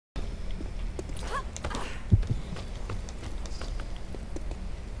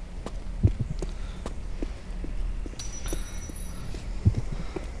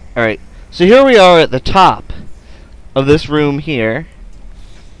Alright, so here we are at the top of this room here.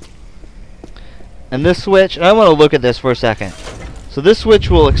 And this switch, and I want to look at this for a second. So this switch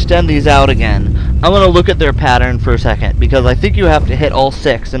will extend these out again. I want to look at their pattern for a second, because I think you have to hit all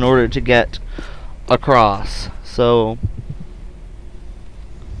 6 in order to get across. So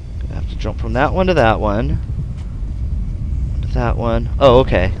I have to jump from that one to that one. To that one. Oh,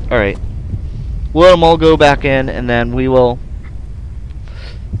 okay. Alright. We'll let them all go back in, and then we will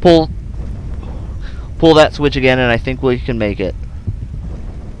pull that switch again, and I think we can make it.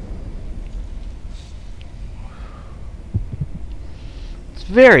 It's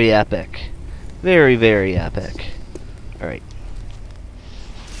very epic. Very, very epic. Alright.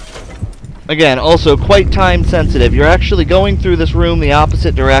 Again, also quite time sensitive. You're actually going through this room the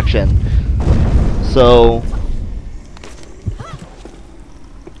opposite direction. So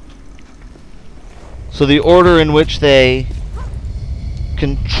the order in which they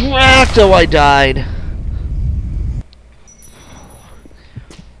contract... Oh, I died.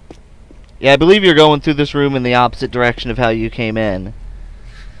 Yeah, I believe you're going through this room in the opposite direction of how you came in.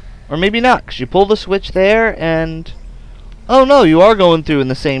 Or maybe not, because you pull the switch there and... Oh no, you are going through in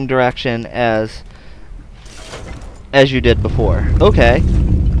the same direction as you did before. Okay.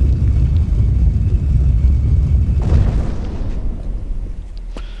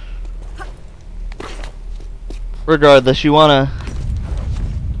 Regardless, you want to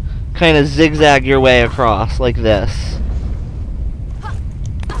kind of zigzag your way across like this.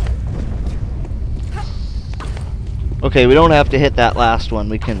 Okay, we don't have to hit that last one.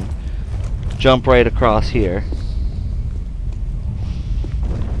 We can jump right across here.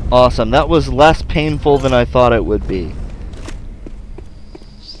 Awesome. That was less painful than I thought it would be.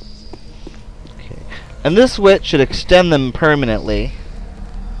 Okay. And this switch should extend them permanently.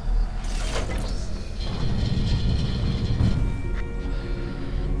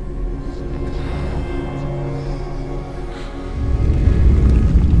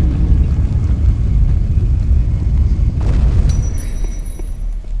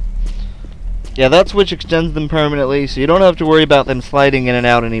 Yeah, that switch extends them permanently, so you don't have to worry about them sliding in and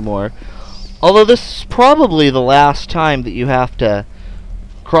out anymore. Although this is probably the last time that you have to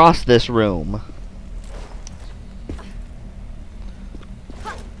cross this room.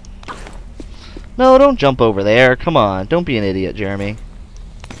 No, don't jump over there. Come on, don't be an idiot, Jeremy.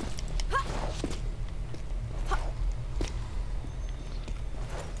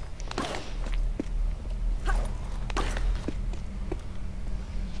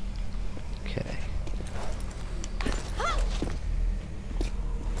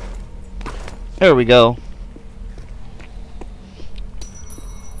 There we go.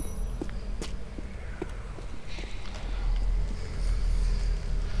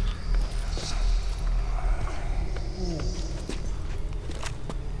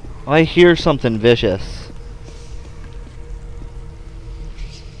 I hear something vicious.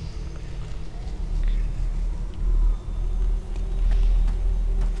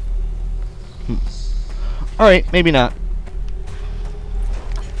 Alright, maybe not.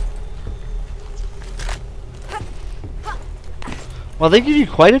 Well, they give you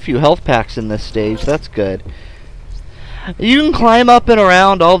quite a few health packs in this stage. That's good. You can climb up and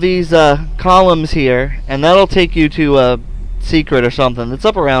around all these columns here, and that'll take you to a secret or something that's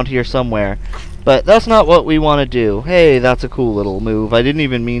up around here somewhere. But that's not what we want to do. Hey, that's a cool little move. I didn't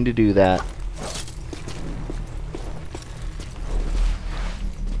even mean to do that.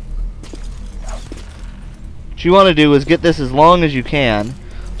 What you want to do is get this as long as you can,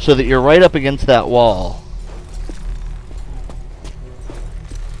 so that you're right up against that wall.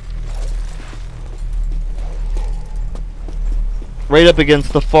 Right up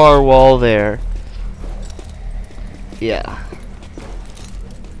against the far wall there. Yeah.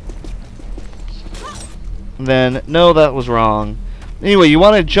 Then, no, that was wrong. Anyway, you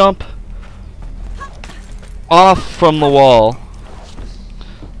want to jump off from the wall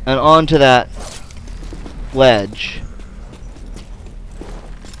and onto that ledge.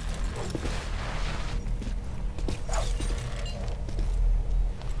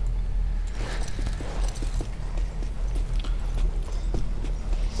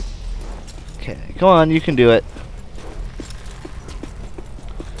 Okay, come on, you can do it.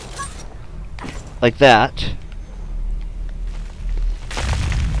 Like that.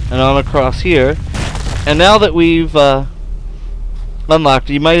 And on across here. And now that we've unlocked,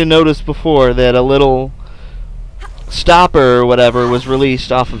 you might have noticed before that a little stopper or whatever was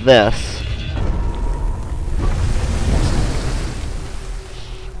released off of this.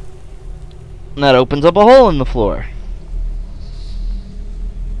 And that opens up a hole in the floor.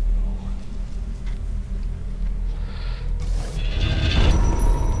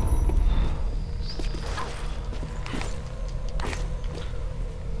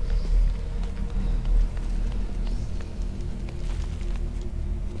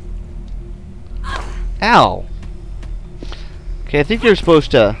 Ow! Okay, I think you're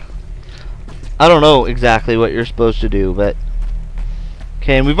supposed to... I don't know exactly what you're supposed to do, but...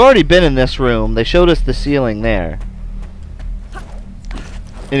 Okay, and we've already been in this room. They showed us the ceiling there.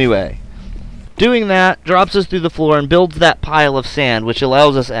 Anyway. Doing that drops us through the floor and builds that pile of sand, which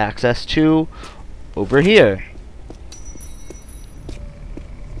allows us access to over here.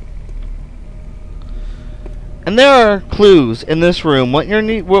 And there are clues in this room. What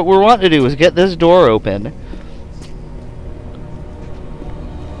we're wanting to do is get this door open.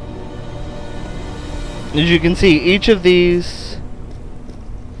 As you can see, each of these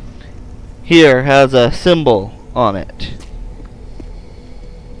here has a symbol on it.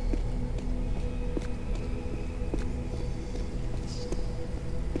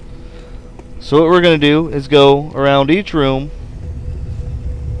 So what we're going to do is go around each room,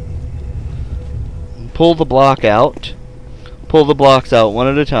 and pull the block out, pull the blocks out one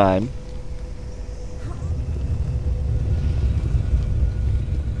at a time.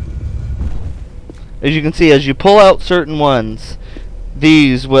 As you can see, as you pull out certain ones,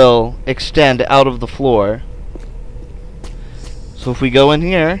 these will extend out of the floor. So if we go in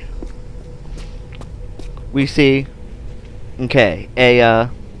here, we see, okay, a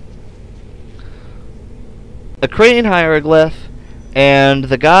crane hieroglyph, and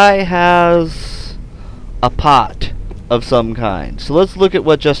the guy has a pot of some kind. So let's look at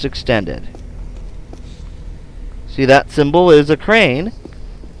what just extended. See, that symbol is a crane,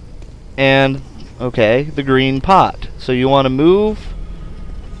 and okay, the green pot. So you want to move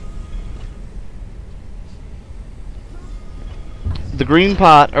the green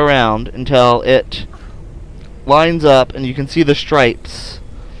pot around until it lines up, and you can see the stripes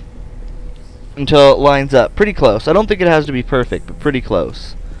until it lines up pretty close. I don't think it has to be perfect, but pretty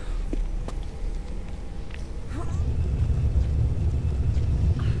close.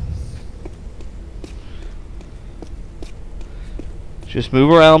 Just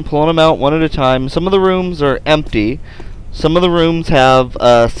move around, pulling them out one at a time. Some of the rooms are empty. Some of the rooms have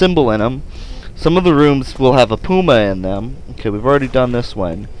a symbol in them. Some of the rooms will have a puma in them. Okay, we've already done this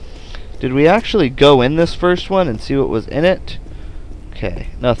one. Did we actually go in this first one and see what was in it? Okay,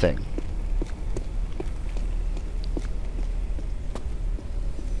 nothing.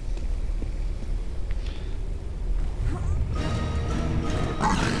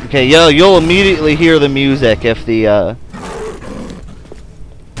 Okay, you'll immediately hear the music if the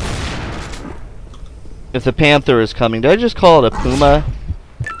panther is coming. Did I just call it a puma?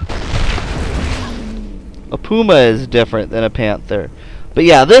 A puma is different than a panther. But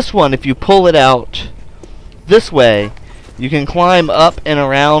yeah, this one, if you pull it out this way, you can climb up and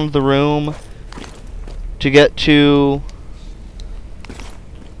around the room to get to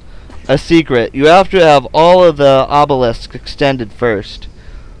a secret. You have to have all of the obelisks extended first.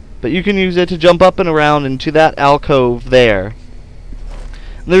 But you can use it to jump up and around into that alcove there.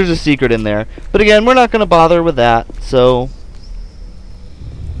 And there's a secret in there. But again, we're not going to bother with that, so...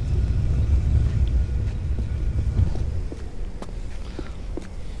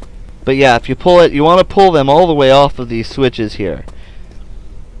 But yeah, if you pull it, you want to pull them all the way off of these switches here.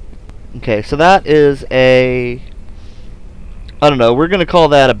 Okay, so that is a... I don't know, we're going to call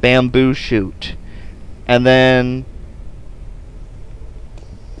that a bamboo shoot. And then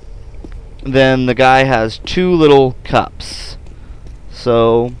the guy has two little cups.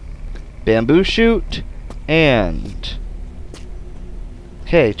 So, bamboo shoot and...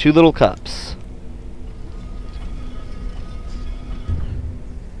 Okay, two little cups.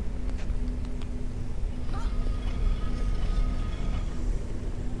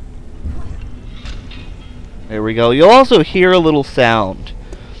 There we go. You'll also hear a little sound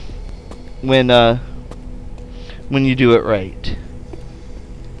when you do it right.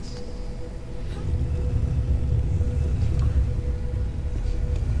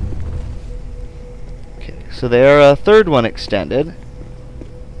 Okay, so there, a third one extended.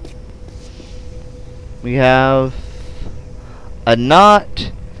 We have a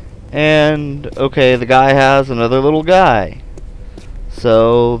knot, and okay, the guy has another little guy.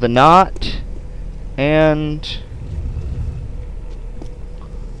 So the knot and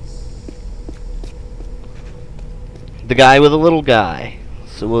the guy with a little guy.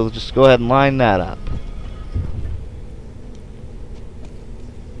 So we'll just go ahead and line that up.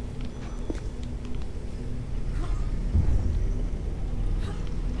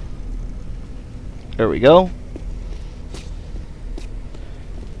 There we go.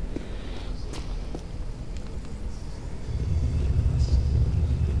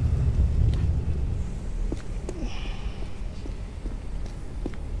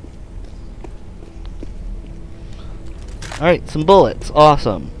 Alright, some bullets.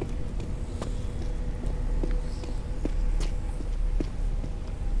 Awesome.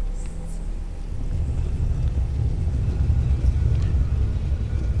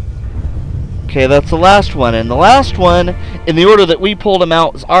 Okay, that's the last one. And the last one, in the order that we pulled them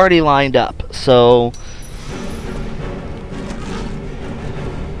out, is already lined up. So...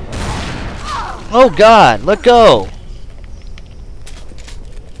 oh god, let go!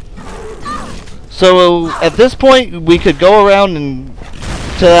 So, at this point, we could go around and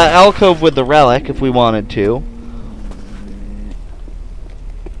to that alcove with the relic if we wanted to.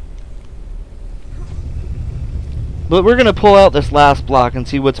 But we're going to pull out this last block and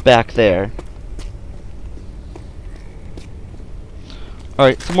see what's back there.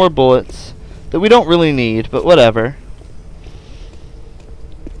 Alright, some more bullets that we don't really need, but whatever.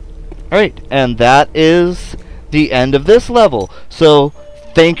 Alright, and that is the end of this level. So,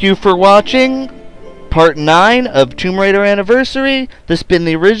 thank you for watching Part 9 of Tomb Raider Anniversary. This has been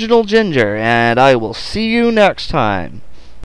the original Ginger, and I will see you next time.